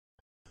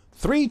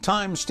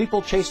Three-time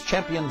steeplechase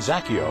champion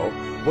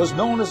Zaccio was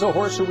known as a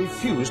horse who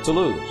refused to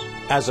lose.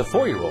 As a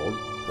 4-year-old,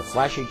 the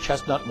flashy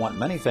chestnut won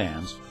many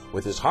fans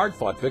with his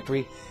hard-fought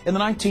victory in the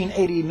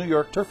 1980 New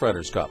York Turf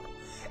Riders Cup,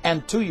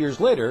 and 2 years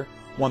later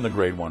won the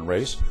Grade 1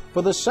 race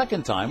for the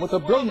second time with a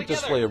brilliant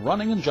display of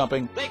running and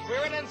jumping. They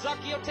clear it and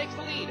Zaccio takes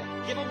the lead.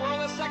 Give a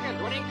whirl a second.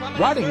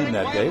 Riding him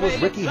that day was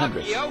Ricky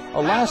Hendricks, a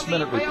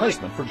last-minute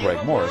replacement for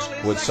Greg Morris,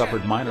 who had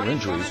suffered minor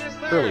injuries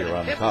earlier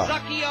on the car.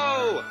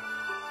 Zaccio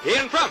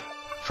in front.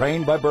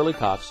 Trained by Burly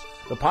Cocks,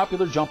 the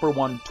popular jumper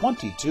won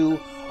 22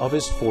 of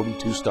his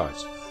 42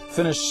 starts,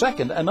 finished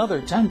second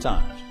another 10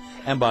 times,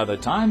 and by the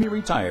time he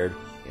retired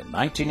in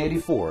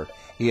 1984,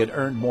 he had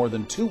earned more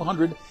than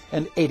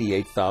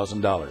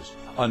 $288,000,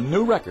 a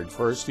new record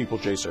for a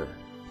steeplechaser.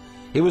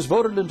 He was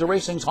voted into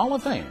racing's Hall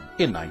of Fame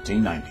in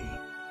 1990.